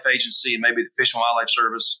Wildlife Agency and maybe the Fish and Wildlife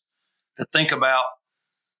Service to think about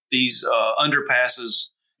these underpasses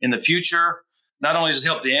in the future. Not only does it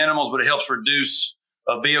help the animals, but it helps reduce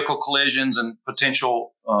vehicle collisions and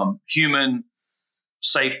potential human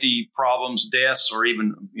safety problems, deaths, or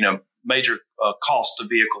even major cost of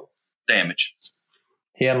vehicle damage.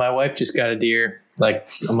 Yeah, my wife just got a deer like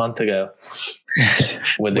a month ago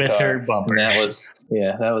with her bumper. And that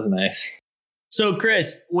was nice. So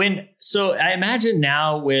Chris, I imagine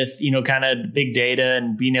now with, kind of big data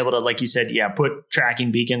and being able to, like you said, put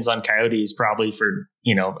tracking beacons on coyotes probably for,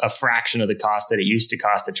 a fraction of the cost that it used to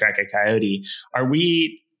cost to track a coyote. Are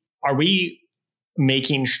we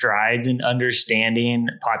making strides in understanding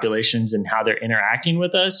populations and how they're interacting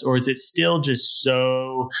with us? Or is it still just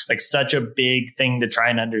such a big thing to try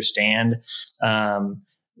and understand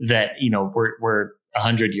that, we're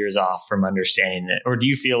 100 years off from understanding it? Or do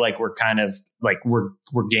you feel like we're kind of like we're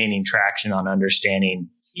gaining traction on understanding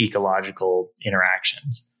ecological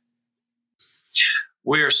interactions?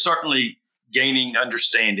 We're certainly gaining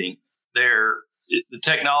understanding. The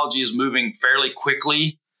technology is moving fairly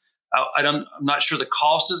quickly. I'm not sure the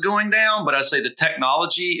cost is going down, but I'd say the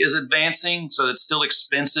technology is advancing. So it's still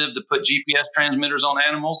expensive to put GPS transmitters on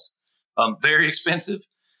animals, very expensive.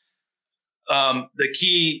 I'd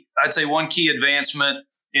say one key advancement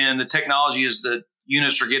in the technology is that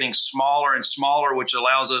units are getting smaller and smaller, which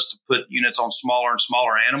allows us to put units on smaller and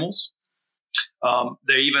smaller animals.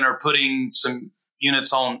 They even are putting some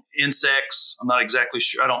units on insects. I'm not exactly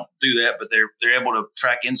sure. I don't do that, but they're able to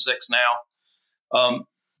track insects now.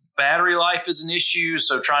 Battery life is an issue,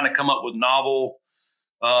 so trying to come up with novel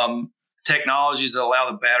technologies that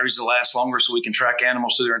allow the batteries to last longer so we can track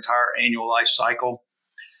animals through their entire annual life cycle.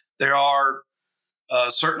 There are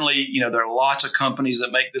certainly, there are lots of companies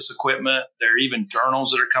that make this equipment. There are even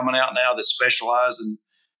journals that are coming out now that specialize in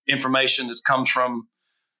information that comes from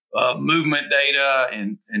movement data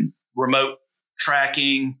and remote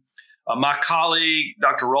tracking. My colleague,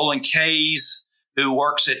 Dr. Roland Kays, who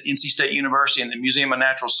works at NC State University and the Museum of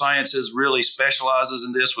Natural Sciences, really specializes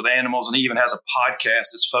in this with animals, and he even has a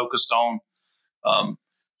podcast that's focused on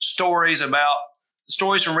stories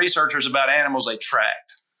from researchers about animals they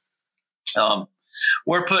tracked.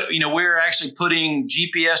 We're actually putting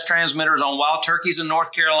GPS transmitters on wild turkeys in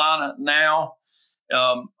North Carolina now,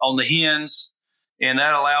 on the hens, and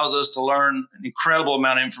that allows us to learn an incredible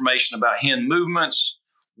amount of information about hen movements,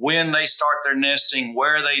 when they start their nesting,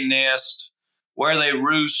 where they nest, where they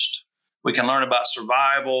roost. We can learn about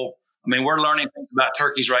survival. I mean, we're learning things about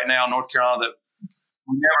turkeys right now in North Carolina that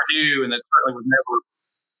we never knew, and that certainly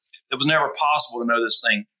was never possible to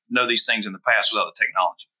know these things in the past without the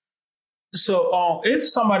technology. So if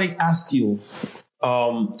somebody asks you,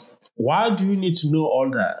 why do you need to know all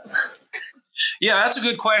that? Yeah, that's a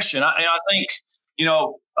good question. I think,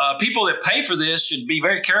 people that pay for this should be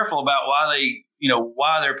very careful about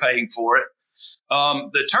why they're paying for it.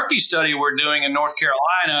 The turkey study we're doing in North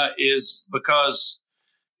Carolina is because,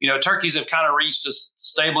 turkeys have kind of reached a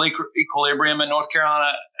stable equilibrium in North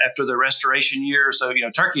Carolina after the restoration year. So,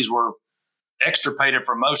 turkeys were extirpated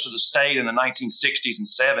from most of the state in the 1960s and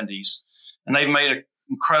 70s, and they've made an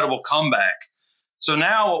incredible comeback. So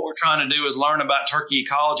now what we're trying to do is learn about turkey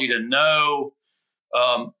ecology to know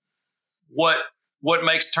what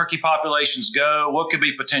makes turkey populations go, what could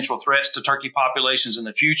be potential threats to turkey populations in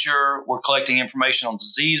the future. We're collecting information on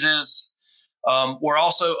diseases. We're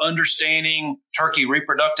also understanding turkey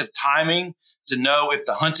reproductive timing to know if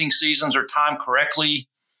the hunting seasons are timed correctly,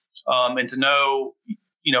 and to know,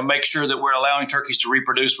 make sure that we're allowing turkeys to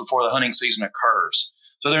reproduce before the hunting season occurs.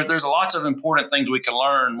 So there's lots of important things we can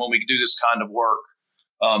learn when we do this kind of work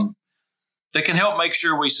that can help make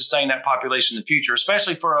sure we sustain that population in the future,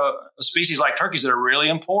 especially for a species like turkeys that are really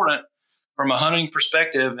important from a hunting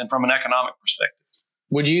perspective and from an economic perspective.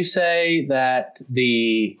 Would you say that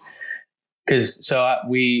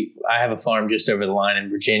I have a farm just over the line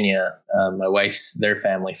in Virginia, my wife's, their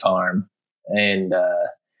family farm. And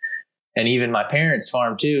and even my parents'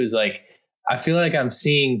 farm too, is like, I feel like I'm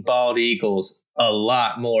seeing bald eagles a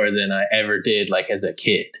lot more than I ever did like as a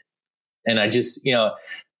kid. And I just,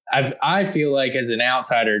 I feel like as an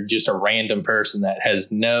outsider, just a random person that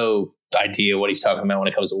has no idea what he's talking about when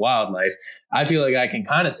it comes to wildlife, I feel like I can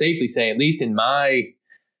kind of safely say, at least in my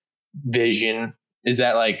vision, is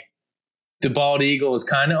that like the bald eagle is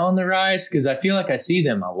kind of on the rise, because I feel like I see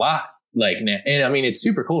them a lot. Like, and I mean, it's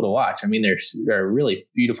super cool to watch. I mean, they're a really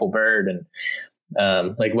beautiful bird. And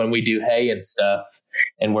like when we do hay and stuff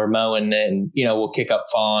and we're mowing, and, we'll kick up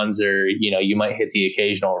fawns, or, you might hit the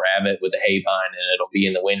occasional rabbit with a hay vine and it'll be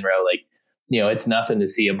in the windrow. Like, it's nothing to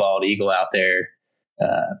see a bald eagle out there.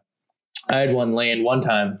 I had one land one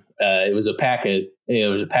time. It was a pack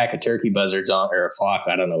of turkey buzzards or a flock.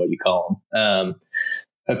 I don't know what you call them.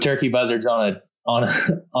 Of turkey buzzards on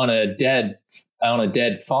a dead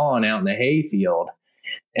fawn out in the hayfield.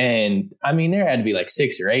 And I mean, there had to be like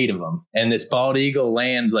 6 or 8 of them. And this bald eagle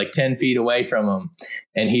lands like 10 feet away from him,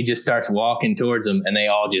 and he just starts walking towards them, and they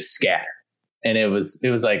all just scatter. And it was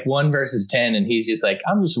like 1 versus 10. And he's just like,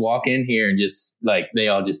 I'm just walking here, and just like, they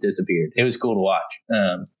all just disappeared. It was cool to watch.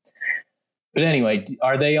 But anyway,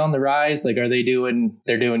 are they on the rise? Like, they're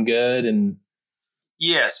doing good? And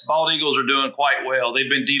yes, bald eagles are doing quite well. They've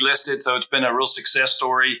been delisted, so it's been a real success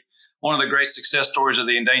story. One of the great success stories of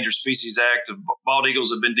the Endangered Species Act, of bald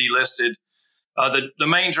eagles have been delisted. The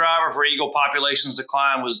main driver for eagle populations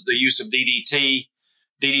decline was the use of DDT.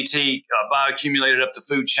 DDT bioaccumulated up the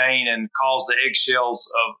food chain and caused the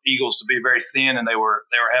eggshells of eagles to be very thin, and they were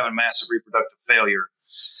having massive reproductive failure.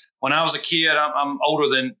 When I was a kid, I'm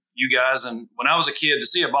older than you guys, and when I was a kid, to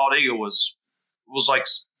see a bald eagle was like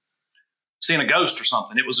seeing a ghost or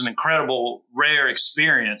something. It was an incredible, rare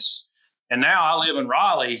experience. And now I live in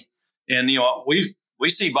Raleigh, and we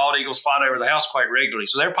see bald eagles flying over the house quite regularly.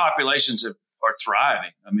 So their populations are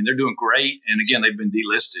thriving. I mean, they're doing great. And again, they've been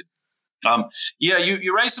delisted.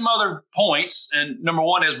 You raised some other points. And number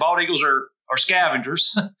one is bald eagles are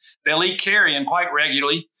scavengers. They'll eat carrion quite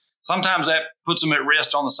regularly. Sometimes that puts them at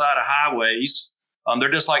rest on the side of highways.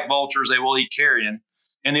 They're just like vultures. They will eat carrion.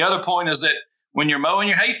 And the other point is that when you're mowing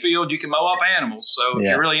your hayfield, you can mow up animals. So if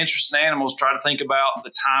you're really interested in animals, try to think about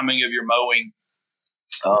the timing of your mowing.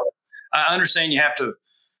 I understand you have to,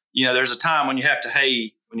 there's a time when you have to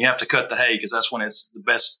cut the hay, because that's when it's the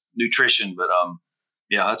best nutrition. But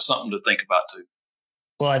that's something to think about too.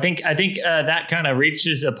 Well, I think that kind of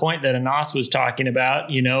reaches a point that Anas was talking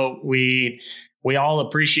about. We all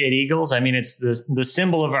appreciate eagles. I mean, it's the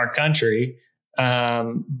symbol of our country.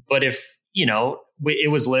 But if,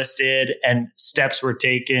 it was listed and steps were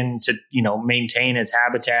taken to, maintain its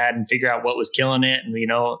habitat and figure out what was killing it. And,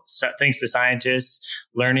 thanks to scientists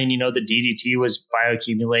learning, the DDT was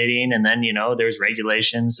bioaccumulating, and then, there's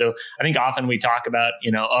regulations. So I think often we talk about,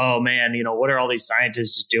 oh man, what are all these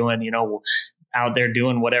scientists doing, out there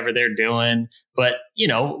doing whatever they're doing. But,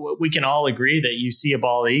 we can all agree that you see a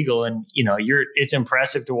bald eagle and, it's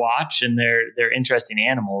impressive to watch, and they're interesting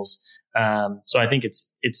animals. So I think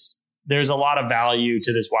there's a lot of value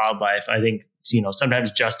to this wildlife. I think,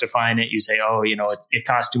 sometimes justifying it, you say, oh, it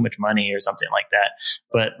costs too much money or something like that.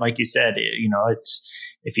 But like you said, it's,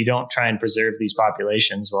 if you don't try and preserve these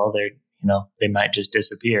populations, well, they might just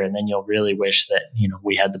disappear. And then you'll really wish that,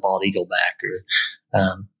 we had the bald eagle back,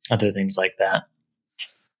 or other things like that.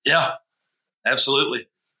 Yeah, absolutely.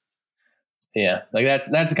 Yeah, like that's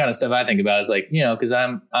the kind of stuff I think about. Is like, because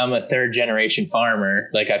I'm a 3rd generation farmer.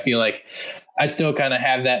 Like, I feel like I still kind of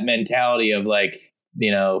have that mentality of like,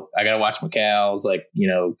 I got to watch my cows. Like,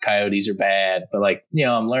 coyotes are bad, but like,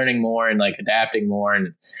 I'm learning more and like adapting more,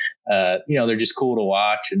 and they're just cool to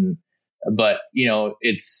watch. But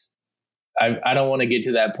it's, I don't want to get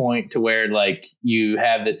to that point to where like you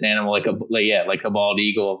have this animal like a bald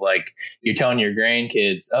eagle, of like you're telling your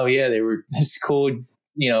grandkids, oh yeah, they were this cool,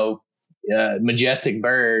 majestic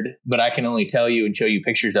bird, but I can only tell you and show you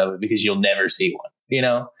pictures of it because you'll never see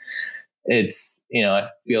one. It's, I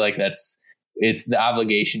feel like it's the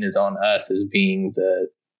obligation is on us as being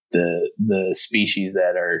the species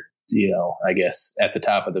that are, I guess at the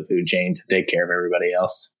top of the food chain to take care of everybody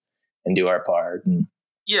else and do our part. And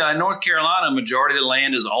in North Carolina, a majority of the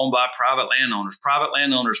land is owned by private landowners. Private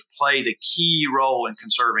landowners play the key role in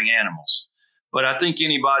conserving animals. But I think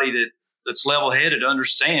anybody that's level-headed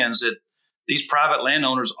understands that these private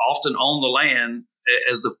landowners often own the land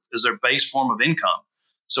as their base form of income.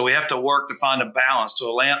 So we have to work to find a balance to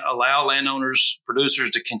allow landowners,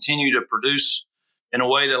 producers to continue to produce in a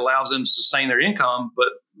way that allows them to sustain their income, but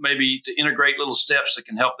maybe to integrate little steps that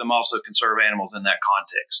can help them also conserve animals in that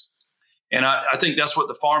context. And I think that's what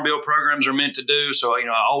the Farm Bill programs are meant to do. So, I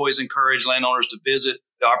always encourage landowners to visit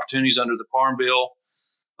the opportunities under the Farm Bill.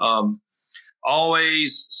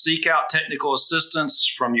 Always seek out technical assistance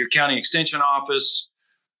from your county extension office,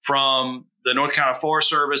 from the North Carolina Forest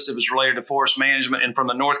Service if it's related to forest management, and from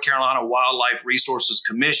the North Carolina Wildlife Resources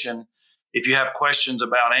Commission if you have questions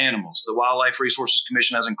about animals. The Wildlife Resources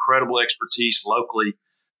Commission has incredible expertise locally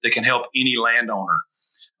that can help any landowner.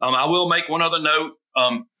 I will make one other note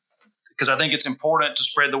because I think it's important to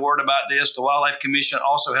spread the word about this. The Wildlife Commission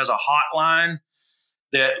also has a hotline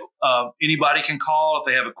that anybody can call if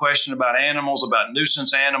they have a question about animals, about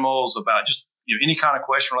nuisance animals, about just any kind of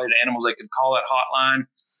question related to animals. They can call that hotline.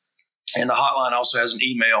 And the hotline also has an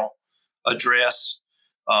email address,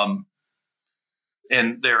 and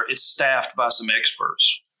it's staffed by some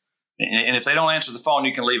experts. And if they don't answer the phone,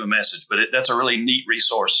 you can leave a message. But that's a really neat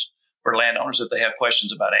resource for landowners if they have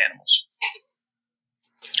questions about animals.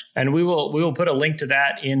 And we will put a link to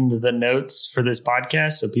that in the notes for this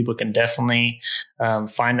podcast, so people can definitely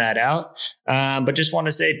find that out. But just want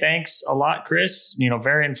to say thanks a lot, Chris.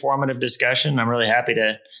 Very informative discussion. I'm really happy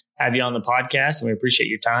to have you on the podcast, and we appreciate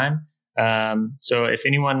your time. So if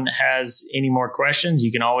anyone has any more questions,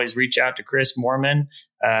 you can always reach out to Chris Moorman.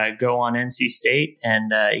 Go on NC State,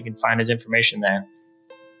 and you can find his information there.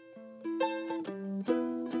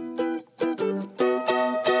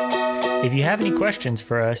 If you have any questions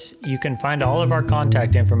for us, you can find all of our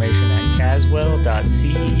contact information at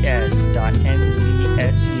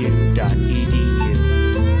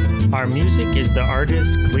caswell.ces.ncsu.edu. Our music is the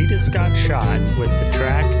artist Cletus Scott Schott with the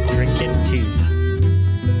track Drinkin' Tea.